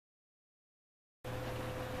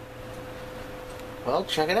Well,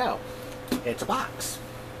 check it out. It's a box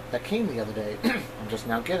that came the other day. I'm just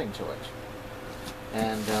now getting to it.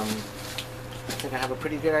 And I think I have a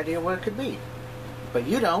pretty good idea what it could be. But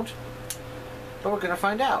you don't. But we're going to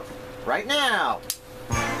find out right now.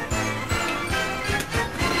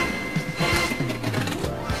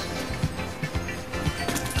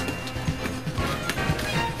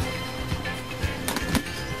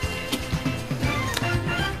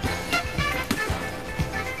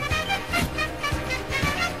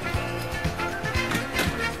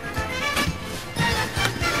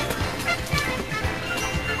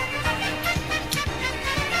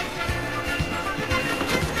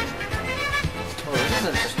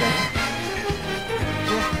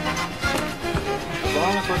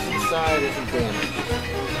 What's inside isn't damaged.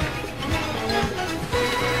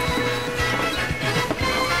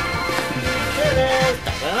 There it is!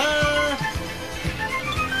 Ta-da!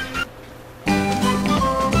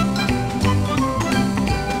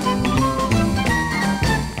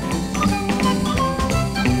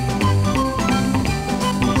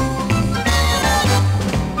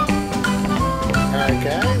 Alright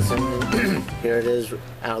guys, and here it is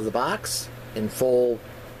out of the box in full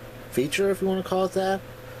feature, if you want to call it that.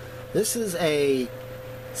 This is a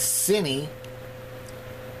Cinni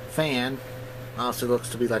fan. Also looks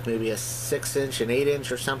to be like maybe a 6-inch, an 8-inch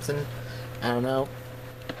or something. I don't know.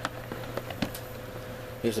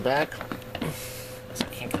 Here's the back. I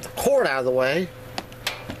can't get the cord out of the way.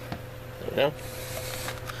 There we go.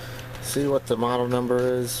 See what the model number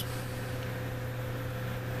is.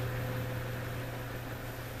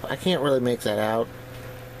 I can't really make that out.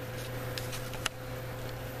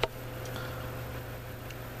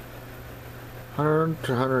 100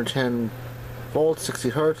 to 110 volts, 60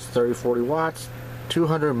 hertz, 30-40 watts,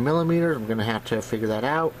 200 millimeters. I'm gonna have to figure that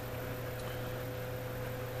out.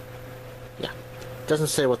 Yeah, doesn't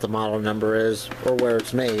say what the model number is or where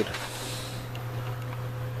it's made.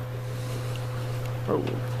 Oh,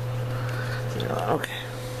 yeah, okay.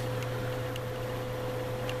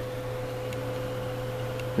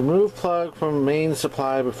 Remove plug from main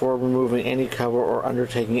supply before removing any cover or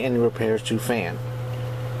undertaking any repairs to fan.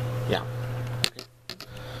 Yeah.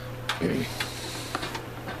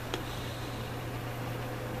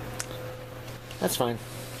 That's fine.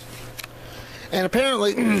 And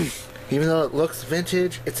apparently, even though it looks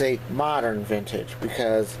vintage, it's a modern vintage,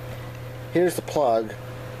 because here's the plug.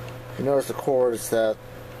 You notice the cord is the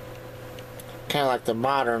kind of like the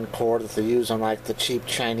modern cord that they use on like the cheap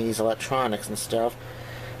Chinese electronics and stuff.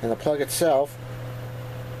 And the plug itself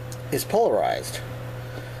is polarized.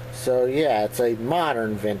 So yeah, it's a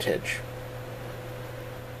modern vintage.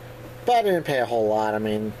 But I didn't pay a whole lot. I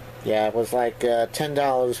mean, yeah, it was like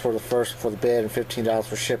 $10 for the bid and $15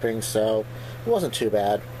 for shipping, so it wasn't too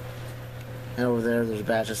bad. And over there's a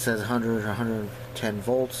badge that says 100 or 110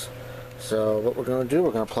 volts. So what we're going to do,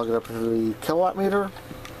 we're going to plug it up to the kilowatt meter.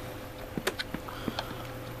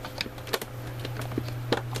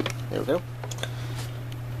 There we go.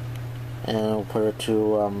 And we'll put it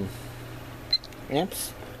to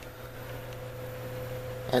amps.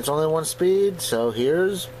 And it's only one speed, so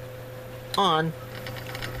here's on.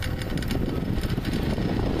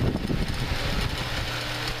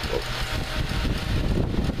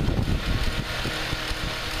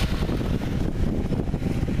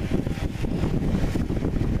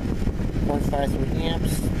 .53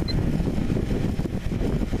 amps,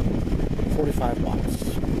 45 watts.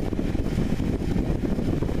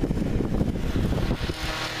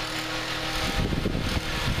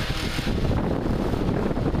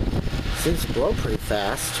 Seems to blow pretty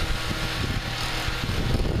fast.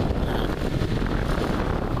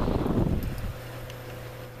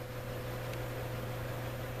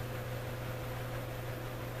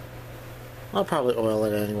 I'll probably oil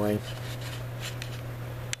it anyway.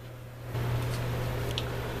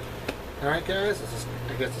 Alright guys,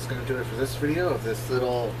 I guess that's going to do it for this video of this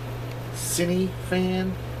little Cinni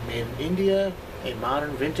fan made in India, a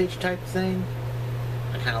modern vintage type thing.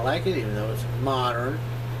 I kind of like it, even though it's modern,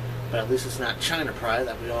 but at least it's not China Pride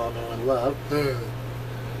that we all know and love.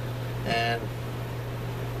 And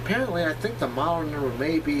apparently I think the model number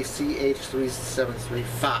may be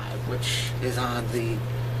CH3735, which is on the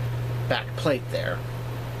back plate there.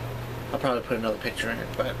 I'll probably put another picture in it,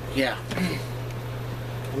 but yeah.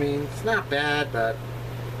 I mean, it's not bad, but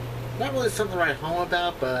not really something to write home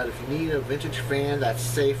about. But if you need a vintage fan that's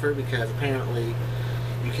safer, because apparently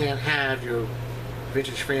you can't have your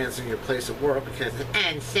vintage fans in your place of work because it's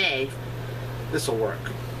unsafe, this will work.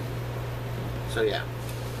 So yeah.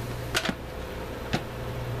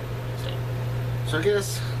 So I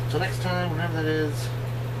guess, until next time, whenever that is,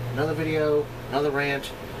 another video, another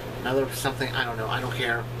rant, another something, I don't know, I don't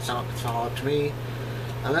care. It's not all up to me.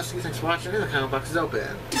 Unless you thanks for watching, and the comment box is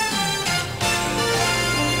open.